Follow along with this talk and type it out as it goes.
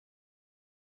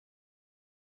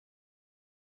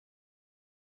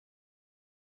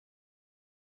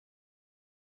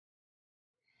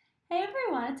Hey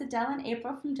everyone, it's Adele and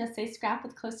April from Just Say Scrap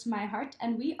with Close to My Heart,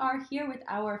 and we are here with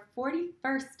our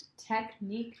 41st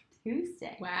Technique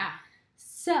Tuesday. Wow.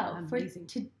 So, Amazing.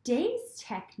 For today's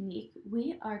technique,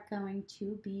 we are going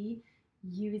to be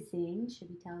using, should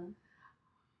we tell them?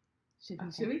 Should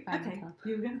we? Okay.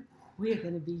 We are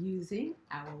going to be using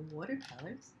our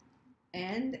watercolors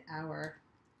and our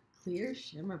clear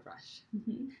shimmer brush.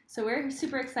 So we're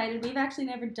super excited. We've actually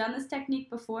never done this technique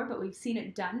before, but we've seen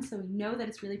it done, so we know that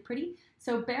it's really pretty.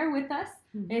 So bear with us.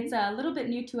 It's a little bit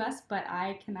new to us, but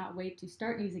I cannot wait to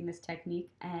start using this technique,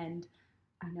 and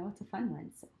I know it's a fun one.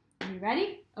 So are you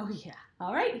ready? Oh yeah.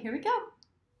 All right, here we go.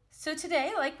 So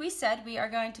today, like we said, we are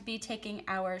going to be taking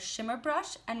our shimmer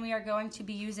brush and we are going to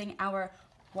be using our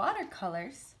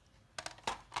watercolors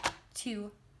to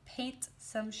paint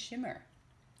some shimmer.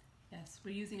 Yes,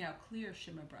 we're using our clear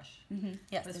shimmer brush.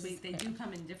 Yes, they do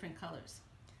come in different colors.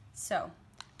 So,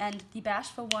 and the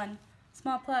Bashful one,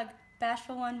 small plug,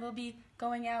 Bashful one will be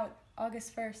going out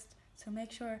August 1st. So make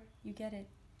sure you get it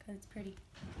because it's pretty.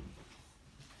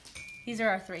 These are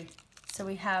our three. So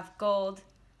we have gold,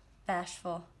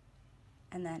 Bashful,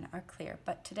 and then our clear.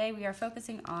 But today we are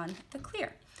focusing on the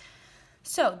clear.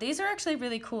 So these are actually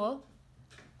really cool.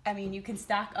 I mean, you can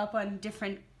stack up on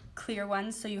different clear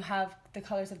ones so you have the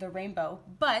colors of the rainbow,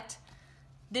 but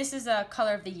this is a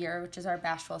color of the year, which is our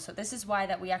Bashful, so this is why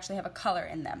that we actually have a color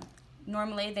in them.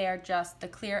 Normally they are just the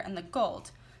clear and the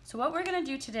gold. So what we're going to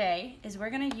do today is we're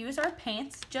going to use our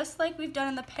paints just like we've done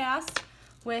in the past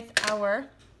with our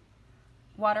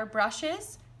water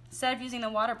brushes. Instead of using the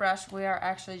water brush, we are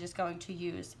actually just going to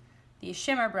use the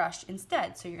shimmer brush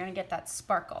instead, so you're going to get that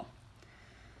sparkle.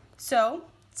 So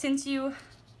since you've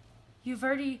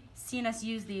already seen us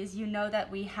use these, you know that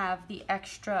we have the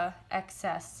extra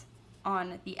excess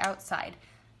on the outside.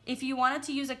 If you wanted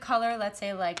to use a color, let's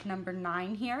say like number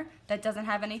 9 here, that doesn't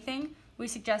have anything, we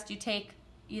suggest you take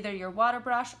either your water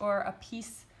brush or a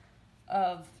piece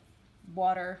of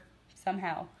water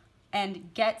somehow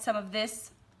and get some of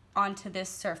this onto this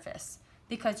surface,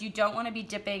 because you don't want to be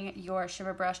dipping your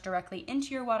shimmer brush directly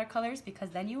into your watercolors, because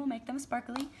then you will make them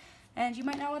sparkly and you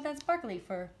might not want that sparkly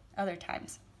for other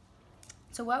times.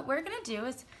 So what we're going to do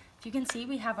is, if you can see,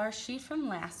 we have our sheet from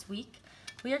last week.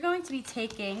 We are going to be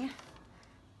taking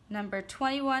number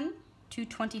 21 to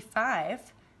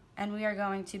 25, and we are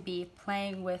going to be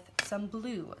playing with some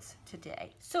blues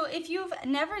today. So if you've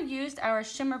never used our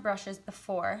shimmer brushes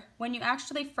before, when you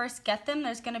actually first get them,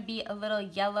 there's going to be a little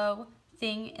yellow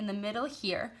thing in the middle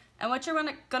here. And what you're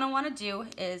going to want to do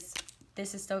is,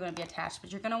 this is still going to be attached,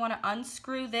 but you're going to want to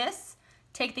unscrew this,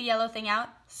 take the yellow thing out,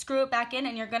 screw it back in,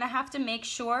 and you're going to have to make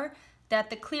sure that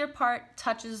the clear part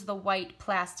touches the white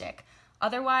plastic.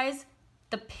 Otherwise,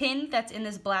 the pin that's in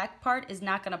this black part is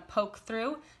not going to poke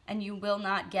through, and you will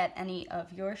not get any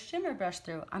of your shimmer brush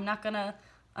through. I'm not going to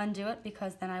undo it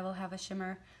because then I will have a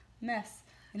shimmer mess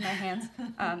in my hands.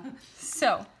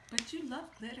 But you love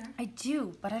glitter. I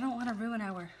do, but I don't want to ruin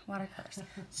our watercolors.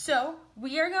 So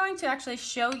we are going to actually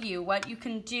show you what you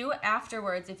can do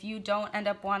afterwards if you don't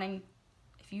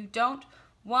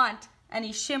want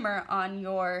any shimmer on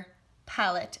your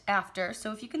palette after.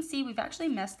 So if you can see, we've actually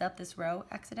messed up this row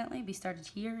accidentally. We started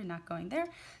here and not going there.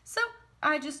 So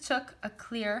I just took a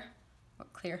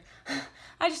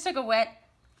I just took a wet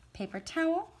paper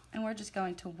towel and we're just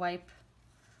going to wipe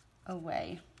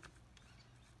away.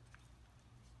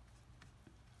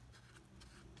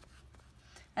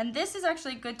 And this is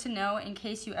actually good to know in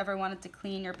case you ever wanted to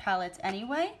clean your palettes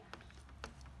anyway,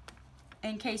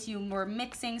 in case you were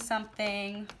mixing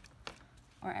something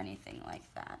or anything like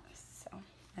that. So,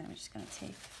 and I'm just going to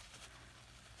take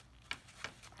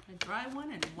a dry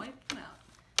one and wipe them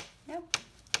out. Yep.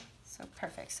 So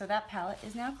perfect. So that palette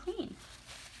is now clean.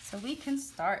 So we can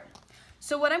start.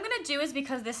 So what I'm going to do is,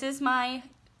 because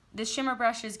this shimmer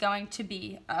brush is going to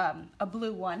be a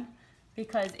blue one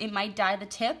because it might dye the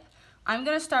tip, I'm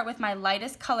going to start with my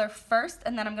lightest color first,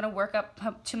 and then I'm going to work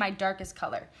up to my darkest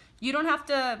color. You don't have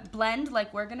to blend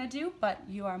like we're going to do, but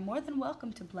you are more than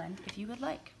welcome to blend if you would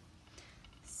like.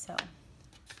 So,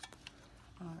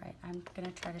 all right, I'm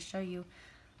going to try to show you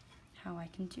how I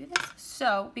can do this.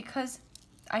 So, because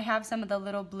I have some of the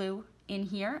little blue in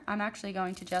here, I'm actually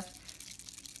going to just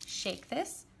shake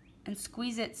this and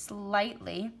squeeze it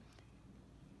slightly,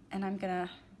 and I'm going to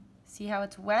see how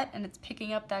it's wet and it's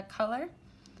picking up that color.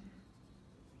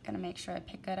 Gonna make sure I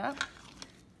pick it up,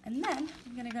 and then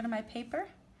I'm gonna go to my paper,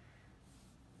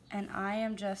 and I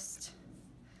am just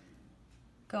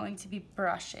going to be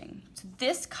brushing. So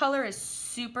this color is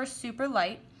super, super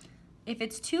light. If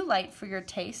it's too light for your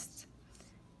taste,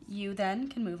 you then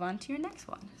can move on to your next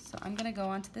one. So I'm gonna go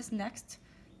on to this next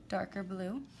darker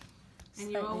blue.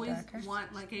 And you always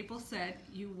want, like April said,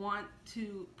 you want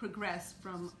to progress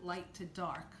from light to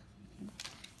dark.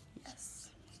 Yes.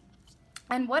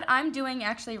 And what I'm doing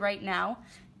actually right now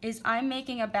is I'm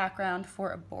making a background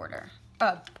for a border,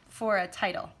 for a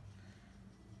title.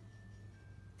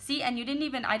 See, and I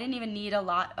didn't even need a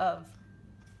lot of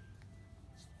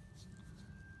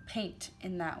paint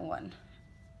in that one.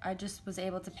 I just was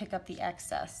able to pick up the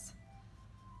excess.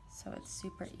 So it's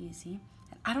super easy.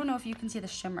 And I don't know if you can see the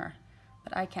shimmer,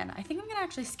 but I can. I think I'm gonna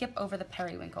actually skip over the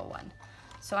periwinkle one.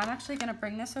 So I'm actually gonna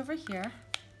bring this over here,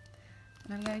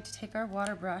 and I'm going to take our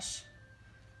water brush,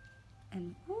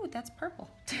 and ooh, that's purple.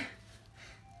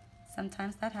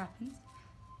 Sometimes that happens.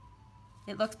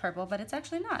 It looks purple, but it's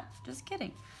actually not. Just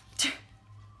kidding.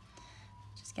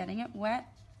 Just getting it wet,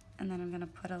 and then I'm gonna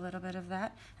put a little bit of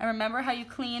that. And remember how you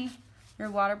clean your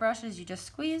water brush is you just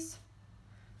squeeze.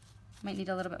 Might need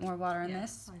a little bit more water in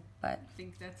this, but I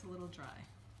think that's a little dry.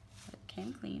 But it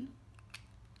came clean.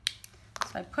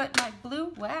 So I put my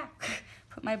blue,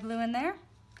 put my blue in there.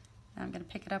 Now I'm gonna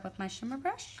pick it up with my shimmer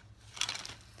brush.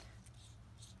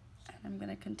 And I'm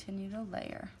gonna continue to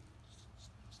layer.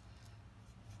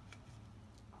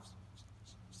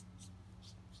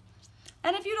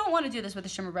 And if you don't want to do this with a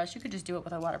shimmer brush, you could just do it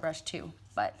with a water brush too.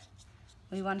 But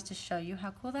we wanted to show you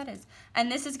how cool that is.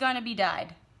 And this is going to be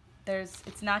dyed.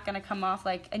 It's not going to come off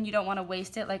and you don't want to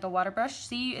waste it like a water brush.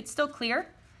 See, it's still clear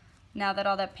now that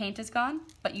all that paint is gone,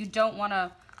 but you don't want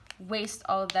to waste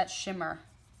all of that shimmer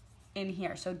in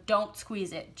here. So don't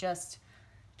squeeze it. Just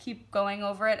keep going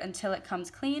over it until it comes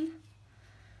clean.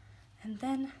 And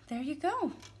then there you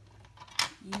go.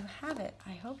 You have it.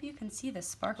 I hope you can see the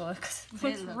sparkle because it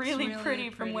looks really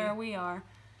pretty from where we are.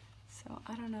 So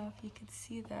I don't know if you can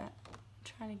see that. I'm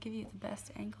trying to give you the best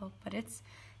angle, but it's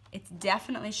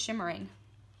definitely shimmering.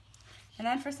 And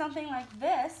then for something like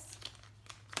this,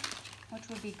 which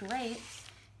would be great,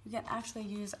 you can actually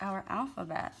use our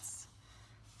alphabets.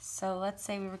 So let's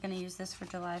say we were going to use this for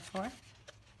July 4th.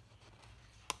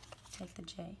 Take the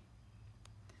J,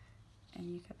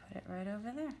 and you could put it right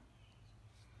over there.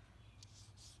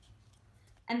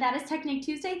 And that is Technique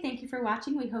Tuesday. Thank you for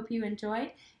watching. We hope you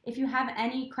enjoyed. If you have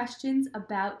any questions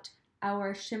about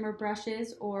our shimmer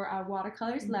brushes or our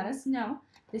watercolors, let us know.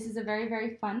 This is a very,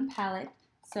 very fun palette.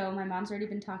 So my mom's already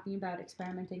been talking about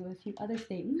experimenting with a few other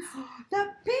things. The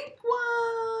pink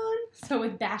one! So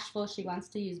with Bashful, she wants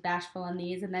to use Bashful on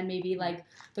these, and then maybe like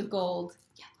the gold.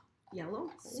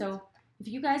 Yellow. So if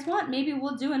you guys want, maybe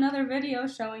we'll do another video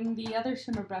showing the other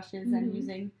shimmer brushes and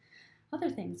using other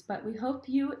things. But we hope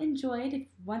you enjoyed.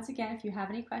 Once again, if you have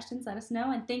any questions, let us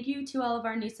know. And thank you to all of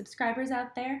our new subscribers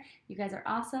out there. You guys are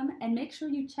awesome. And make sure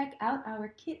you check out our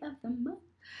Kit of the Month.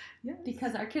 Yes.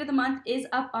 Because our Kit of the Month is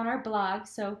up on our blog.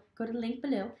 So go to the link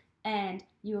below and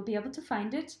you will be able to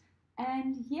find it.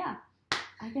 And yeah,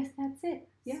 I guess that's it.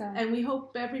 Yeah. So, and we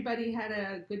hope everybody had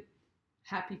a good,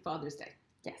 happy Father's Day.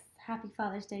 Yes. Happy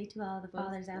Father's Day to all the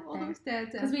fathers out all there. Those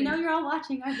dads because we know you're all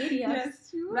watching our videos. Yes,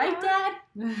 you are. Right, Dad?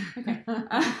 Okay.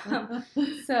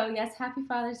 So, yes, happy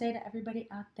Father's Day to everybody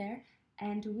out there.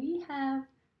 And we have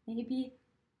maybe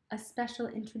a special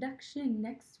introduction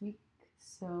next week.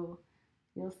 So,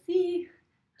 you'll see.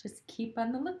 Just keep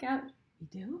on the lookout. We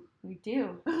do? We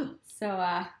do.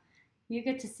 So, you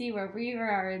get to see where we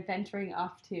are adventuring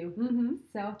off to.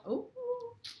 So,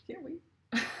 can't wait.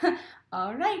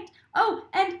 All right. Oh,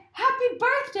 and happy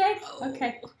birthday.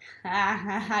 Okay.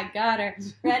 I got her.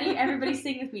 Ready? Everybody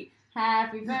sing with me.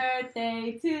 Happy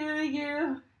birthday to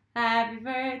you. Happy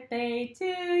birthday to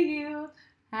you.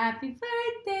 Happy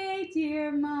birthday,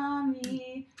 dear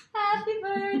Mommy. Happy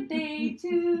birthday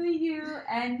to you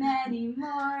and many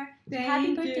more.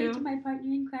 Happy birthday to my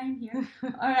partner in crime here.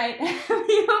 All right.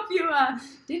 We hope you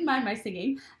didn't mind my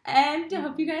singing. And I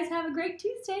hope you guys have a great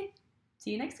Tuesday.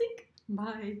 See you next week.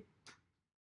 Bye.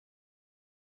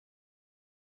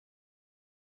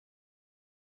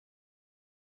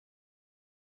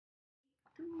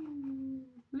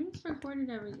 I just recorded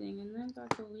everything and then got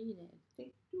deleted.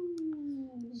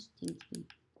 Stinky.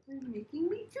 They're making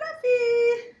me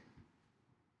fluffy.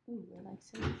 Ooh, I like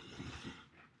so.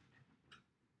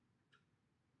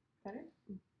 Better?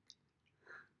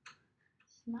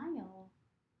 Smile.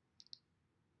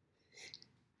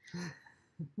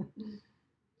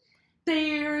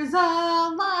 There's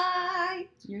a light.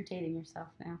 You're dating yourself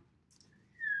now.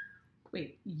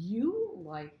 Wait, you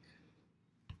like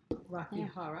Rocky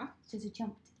Horror? Just a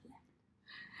jump to the left.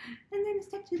 And then a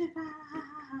step to the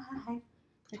right.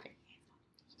 Okay.